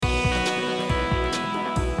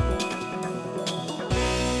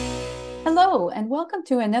Hello, and welcome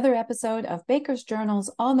to another episode of Baker's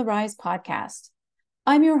Journal's On the Rise podcast.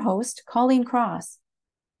 I'm your host, Colleen Cross.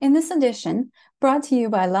 In this edition, brought to you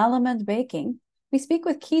by Lallemand Baking, we speak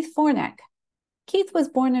with Keith Forneck. Keith was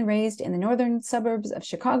born and raised in the northern suburbs of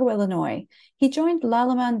Chicago, Illinois. He joined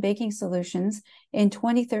Lallemand Baking Solutions in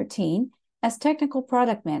 2013 as Technical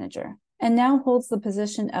Product Manager and now holds the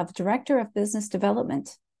position of Director of Business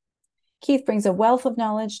Development. Keith brings a wealth of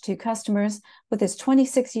knowledge to customers with his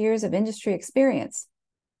 26 years of industry experience.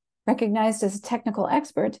 Recognized as a technical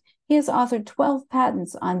expert, he has authored 12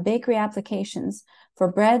 patents on bakery applications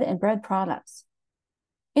for bread and bread products.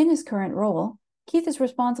 In his current role, Keith is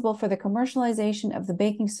responsible for the commercialization of the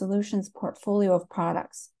Baking Solutions portfolio of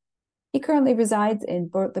products. He currently resides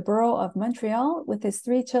in the borough of Montreal with his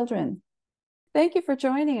 3 children. Thank you for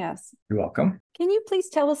joining us. You're welcome. Can you please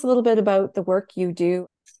tell us a little bit about the work you do?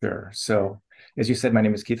 Sure. So, as you said, my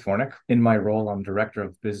name is Keith Forneck. In my role, I'm Director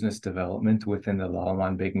of Business Development within the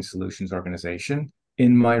Lallemand Baking Solutions organization.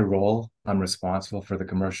 In my role, I'm responsible for the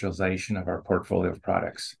commercialization of our portfolio of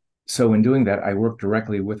products. So in doing that, I work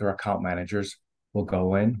directly with our account managers. We'll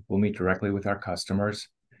go in, we'll meet directly with our customers.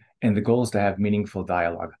 And the goal is to have meaningful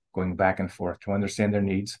dialogue, going back and forth to understand their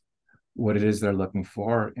needs, what it is they're looking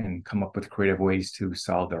for, and come up with creative ways to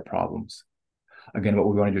solve their problems. Again, what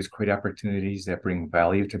we want to do is create opportunities that bring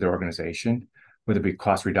value to their organization, whether it be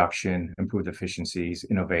cost reduction, improved efficiencies,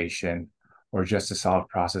 innovation, or just to solve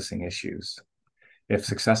processing issues. If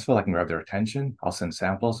successful, I can grab their attention. I'll send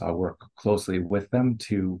samples. I'll work closely with them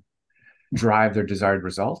to drive their desired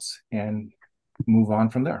results and move on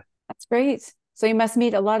from there. That's great. So you must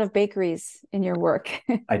meet a lot of bakeries in your work.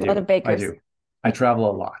 I do. A lot of bakers. I do. I travel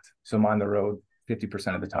a lot. So I'm on the road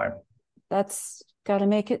 50% of the time. That's got to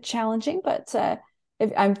make it challenging, but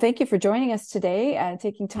thank you for joining us today,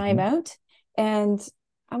 taking time out. And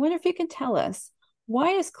I wonder if you can tell us,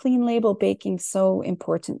 why is clean label baking so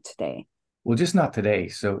important today? Well, just not today.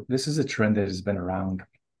 So this is a trend that has been around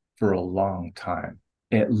for a long time,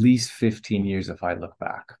 at least 15 years if I look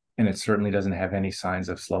back. And it certainly doesn't have any signs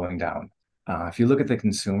of slowing down. If you look at the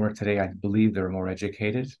consumer today, I believe they're more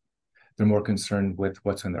educated. They're more concerned with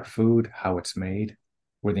what's in their food, how it's made,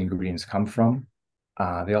 where the ingredients come from.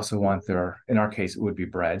 They also want in our case, it would be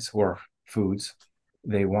breads or foods.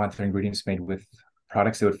 They want their ingredients made with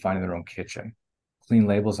products they would find in their own kitchen. Clean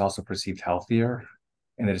label is also perceived healthier,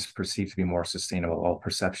 and it is perceived to be more sustainable. All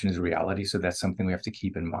perception is reality, so that's something we have to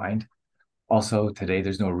keep in mind. Also, today,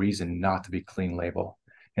 there's no reason not to be clean label.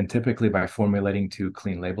 And typically, by formulating to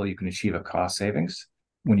clean label, you can achieve a cost savings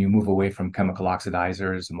when you move away from chemical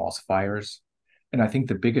oxidizers, emulsifiers. And I think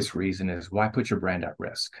the biggest reason is, why put your brand at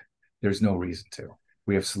risk? There's no reason to.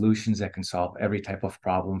 We have solutions that can solve every type of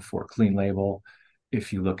problem for clean label.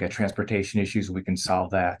 If you look at transportation issues, we can solve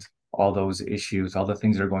that. All those issues, all the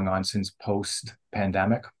things that are going on since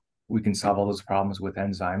post-pandemic, we can solve all those problems with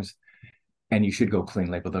enzymes. And you should go clean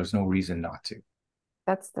label. There's no reason not to.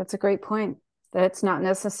 That's a great point. That it's not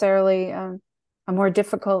necessarily a more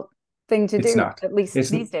difficult thing to do, at least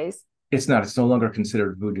these days. It's not. It's no longer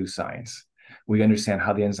considered voodoo science. We understand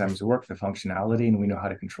how the enzymes work, the functionality, and we know how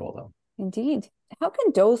to control them. Indeed. How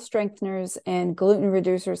can dough strengtheners and gluten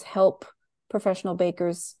reducers help professional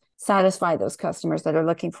bakers satisfy those customers that are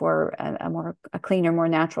looking for a cleaner, more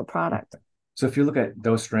natural product? So if you look at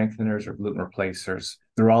dough strengtheners or gluten replacers,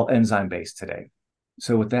 they're all enzyme-based today.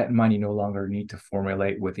 So with that in mind, you no longer need to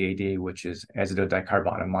formulate with the ADA, which is azido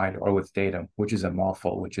dicarbonamide, or with datum, which is a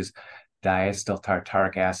mouthful, which is diacetyl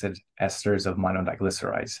tartaric acid esters of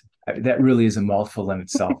monodiglycerides. That really is a mouthful in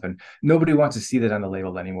itself, and nobody wants to see that on the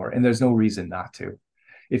label anymore, and there's no reason not to.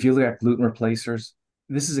 If you look at gluten replacers,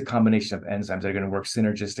 this is a combination of enzymes that are going to work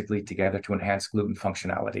synergistically together to enhance gluten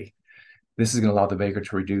functionality. This is going to allow the baker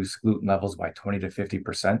to reduce gluten levels by 20 to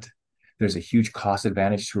 50%. There's a huge cost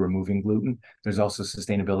advantage to removing gluten. There's also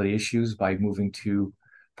sustainability issues by moving to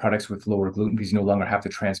products with lower gluten, because you no longer have to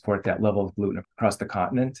transport that level of gluten across the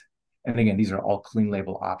continent. And again, these are all clean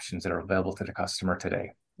label options that are available to the customer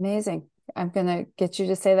today. Amazing. I'm going to get you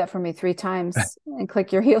to say that for me 3 times and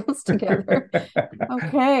click your heels together.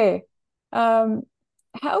 Okay.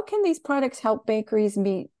 How can these products help bakeries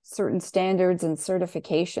meet certain standards and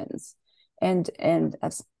certifications? And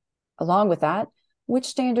as, along with that, which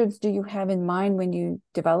standards do you have in mind when you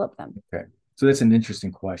develop them? Okay. So that's an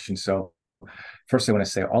interesting question. So first, I want to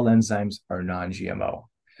say all enzymes are non-GMO.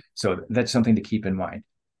 So that's something to keep in mind.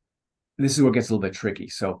 This is where it gets a little bit tricky.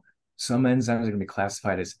 So some enzymes are going to be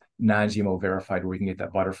classified as non-GMO verified, where you can get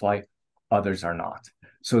that butterfly. Others are not.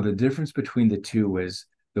 So the difference between the two is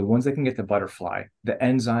the ones that can get the butterfly, the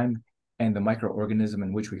enzyme and the microorganism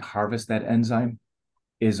in which we harvest that enzyme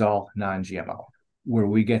is all non-GMO. Where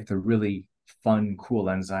we get the really fun, cool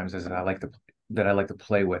enzymes as I like to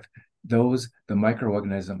play with. The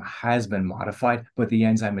microorganism has been modified, but the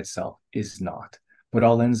enzyme itself is not. But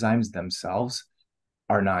all enzymes themselves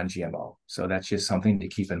are non-GMO. So that's just something to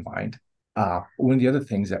keep in mind. One of the other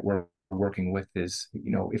things that we're working with is,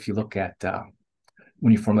 if you look at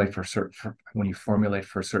when you formulate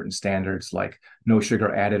for certain standards like no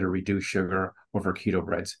sugar added or reduced sugar or for keto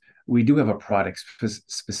breads, we do have a product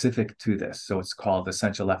specific to this. So it's called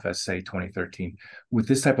Essential FSA 2013. With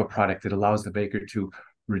this type of product, it allows the baker to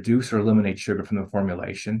reduce or eliminate sugar from the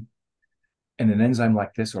formulation. And an enzyme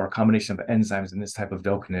like this, or a combination of enzymes in this type of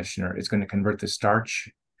dough conditioner, is going to convert the starch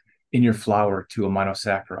in your flour to a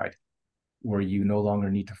monosaccharide where you no longer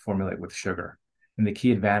need to formulate with sugar. And the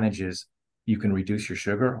key advantage is you can reduce your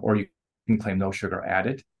sugar, or you can claim no sugar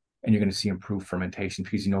added, and you're going to see improved fermentation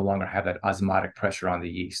because you no longer have that osmotic pressure on the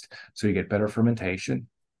yeast. So you get better fermentation,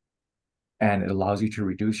 and it allows you to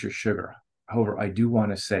reduce your sugar. However, I do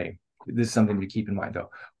want to say, this is something to keep in mind though.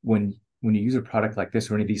 When you use a product like this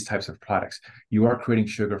or any of these types of products, you are creating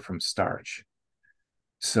sugar from starch.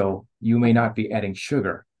 So you may not be adding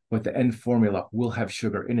sugar, but the end formula will have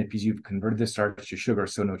sugar in it because you've converted the starch to sugar.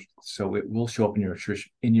 So it will show up in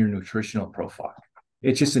your nutritional profile.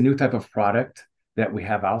 It's just a new type of product that we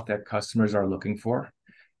have out that customers are looking for.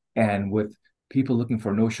 And with people looking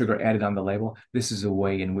for no sugar added on the label, this is a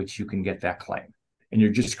way in which you can get that claim. And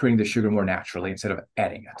you're just creating the sugar more naturally instead of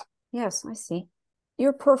adding it. Yes, I see.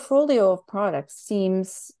 Your portfolio of products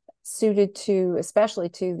seems suited to, especially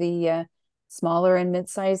to the smaller and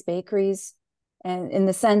mid-sized bakeries, and in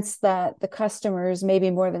the sense that the customers, maybe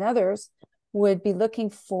more than others, would be looking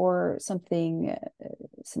for something,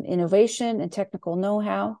 some innovation and technical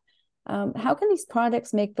know-how. How can these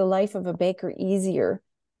products make the life of a baker easier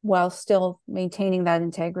while still maintaining that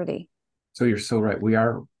integrity? So you're so right. We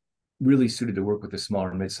are really suited to work with a smaller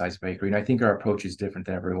and mid-sized bakery. And I think our approach is different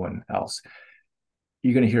than everyone else.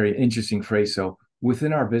 You're going to hear an interesting phrase. So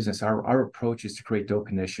within our business, our approach is to create dough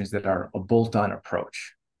conditioners that are a bolt-on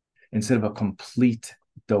approach instead of a complete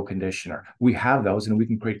dough conditioner. We have those and we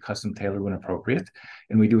can create custom tailor when appropriate.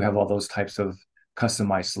 And we do have all those types of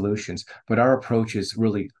customized solutions, but our approach is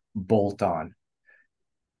really bolt-on.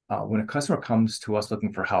 When a customer comes to us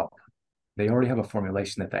looking for help, they already have a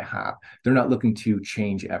formulation that they have. They're not looking to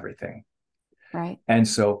change everything. Right. And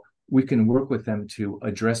so we can work with them to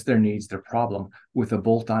address their needs, their problem with a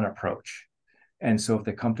bolt-on approach. And so if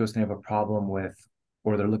they come to us and they have a problem with,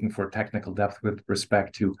 or they're looking for technical depth with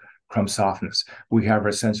respect to crumb softness, we have our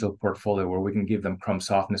essential portfolio where we can give them crumb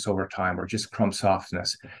softness over time or just crumb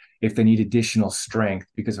softness. If they need additional strength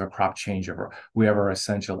because of a crop changeover, we have our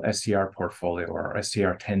essential STR portfolio or our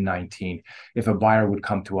STR 1019. If a buyer would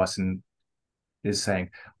come to us and is saying,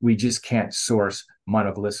 we just can't source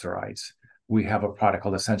monoglycerides, we have a product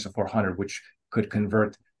called Essential 400, which could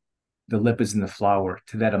convert the lipids in the flour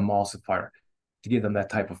to that emulsifier to give them that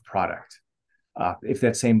type of product. If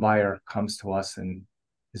that same buyer comes to us and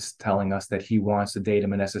is telling us that he wants a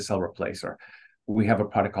datum and SSL replacer, we have a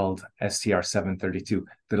product called STR 732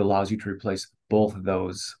 that allows you to replace both of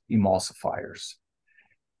those emulsifiers.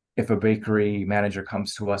 If a bakery manager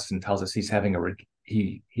comes to us and tells us he's having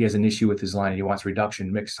he has an issue with his line and he wants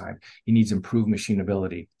reduction mix time, he needs improved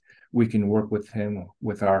machinability, we can work with him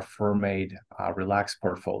with our firm-made relaxed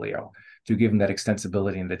portfolio to give him that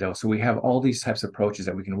extensibility in the dough. So we have all these types of approaches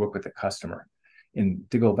that we can work with the customer. And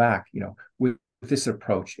to go back, with this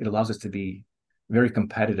approach, it allows us to be very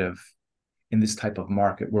competitive in this type of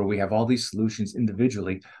market where we have all these solutions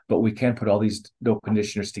individually, but we can put all these dough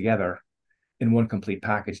conditioners together in one complete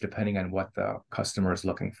package, depending on what the customer is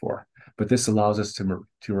looking for. But this allows us to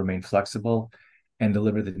remain flexible and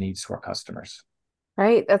deliver the needs to our customers.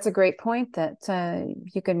 Right. That's a great point that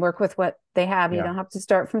you can work with what they have. You don't have to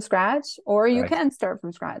start from scratch, or you Right. can start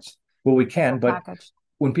from scratch. Well, we can, but Package.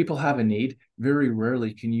 when people have a need, very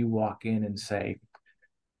rarely can you walk in and say,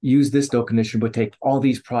 use this dough conditioner, but take all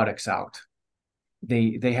these products out.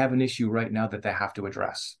 They have an issue right now that they have to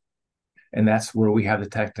address. And that's where we have the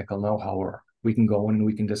technical know-how where we can go in and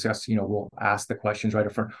we can discuss, we'll ask the questions right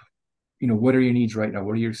up front. What are your needs right now?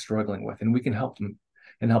 What are you struggling with? And we can help them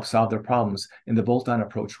and help solve their problems. And the bolt-on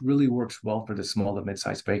approach really works well for the small to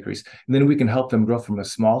mid-sized bakeries. And then we can help them grow from a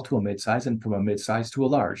small to a mid-size and from a mid-size to a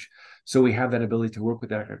large. So we have that ability to work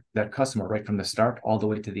with that customer right from the start all the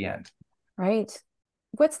way to the end. Right.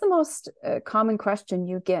 What's the most common question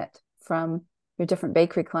you get from your different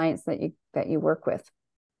bakery clients that you work with?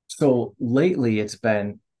 So lately it's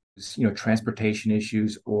been, transportation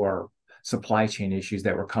issues or supply chain issues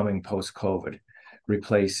that were coming post-COVID,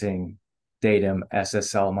 replacing datum,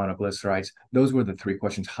 SSL, monoglycerides. Those were the three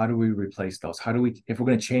questions. How do we replace those? How do we, if we're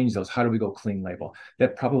going to change those, how do we go clean label?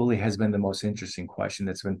 That probably has been the most interesting question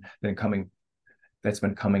that's been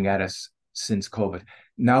coming at us since COVID.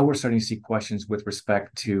 Now we're starting to see questions with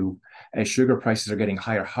respect to, as sugar prices are getting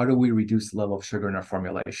higher, how do we reduce the level of sugar in our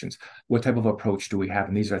formulations? What type of approach do we have?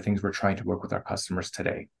 And these are things we're trying to work with our customers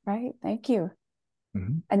today. Right. Thank you.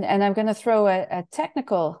 Mm-hmm. And I'm going to throw a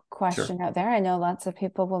technical question Sure. out there. I know lots of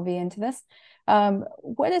people will be into this.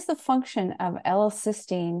 What is the function of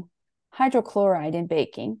L-cysteine hydrochloride in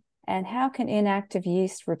baking, and how can inactive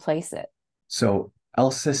yeast replace it? So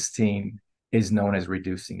L-cysteine is known as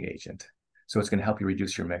reducing agent. So it's going to help you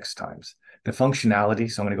reduce your mix times. The functionality,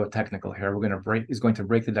 so I'm going to go technical here, is going to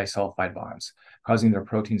break the disulfide bonds, causing their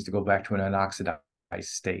proteins to go back to an unoxidized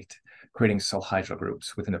state, creating sulfhydryl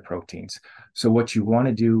groups within the proteins. So what you want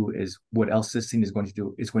to do is, what L-cysteine is going to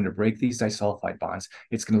do is going to break these disulfide bonds.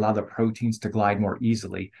 It's going to allow the proteins to glide more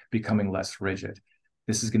easily, becoming less rigid.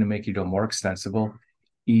 This is going to make your dough more extensible,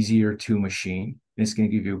 easier to machine, and it's going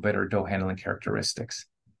to give you better dough handling characteristics.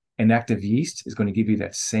 Inactive yeast is going to give you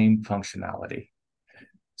that same functionality.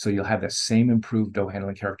 So you'll have that same improved dough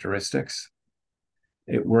handling characteristics.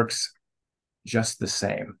 It works just the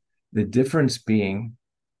same. The difference being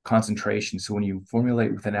concentration. So when you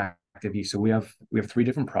formulate with an active yeast, so we have three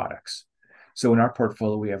different products. So in our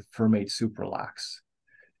portfolio, we have Fermate Supralax.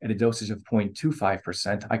 At a dosage of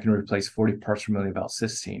 0.25%, I can replace 40 parts per million of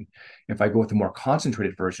L-cysteine. If I go with a more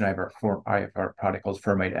concentrated version, I have our product called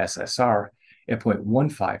Fermate SSR. At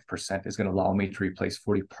 0.15% is going to allow me to replace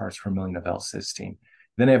 40 parts per million of L-cysteine.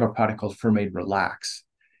 Then I have a product called Fermate Relax.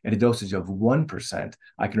 At a dosage of 1%,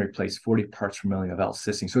 I can replace 40 parts per million of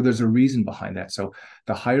L-cysteine. So there's a reason behind that. So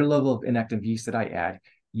the higher level of inactive yeast that I add,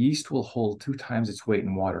 yeast will hold 2 times its weight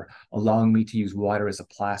in water, allowing me to use water as a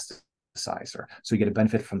plasticizer. So you get a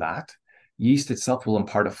benefit from that. Yeast itself will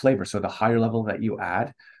impart a flavor. So the higher level that you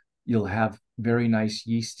add, you'll have very nice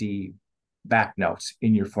yeasty back notes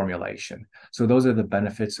in your formulation. So those are the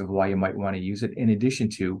benefits of why you might want to use it, in addition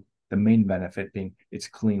to the main benefit being its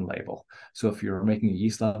clean label. So if you're making a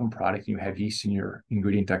yeast Lallemand product and you have yeast in your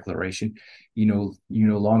ingredient declaration, you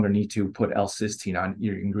no longer need to put L-cysteine on.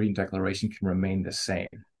 Your ingredient declaration can remain the same.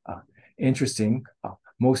 Interesting.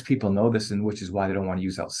 Most people know this, and which is why they don't want to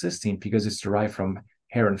use L-cysteine, because it's derived from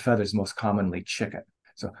hair and feathers, most commonly chicken.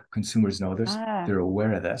 So consumers know this. They're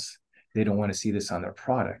aware of this. They don't want to see this on their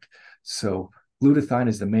product. So glutathione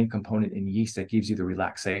is the main component in yeast that gives you the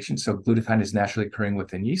relaxation. So glutathione is naturally occurring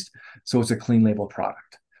within yeast. So it's a clean label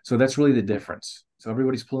product. So that's really the difference. So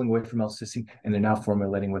everybody's pulling away from L-cysteine, and they're now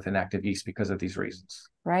formulating with inactive yeast because of these reasons.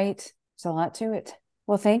 Right. There's a lot to it.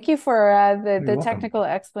 Well, thank you for the technical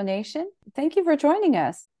explanation. Thank you for joining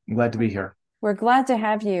us. I'm glad to be here. We're glad to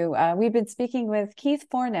have you. We've been speaking with Keith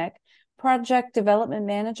Forneck, Project Development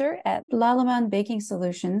Manager at Lallemand Baking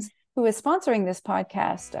Solutions, who is sponsoring this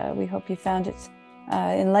podcast. We hope you found it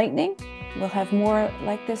enlightening. We'll have more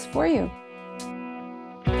like this for you.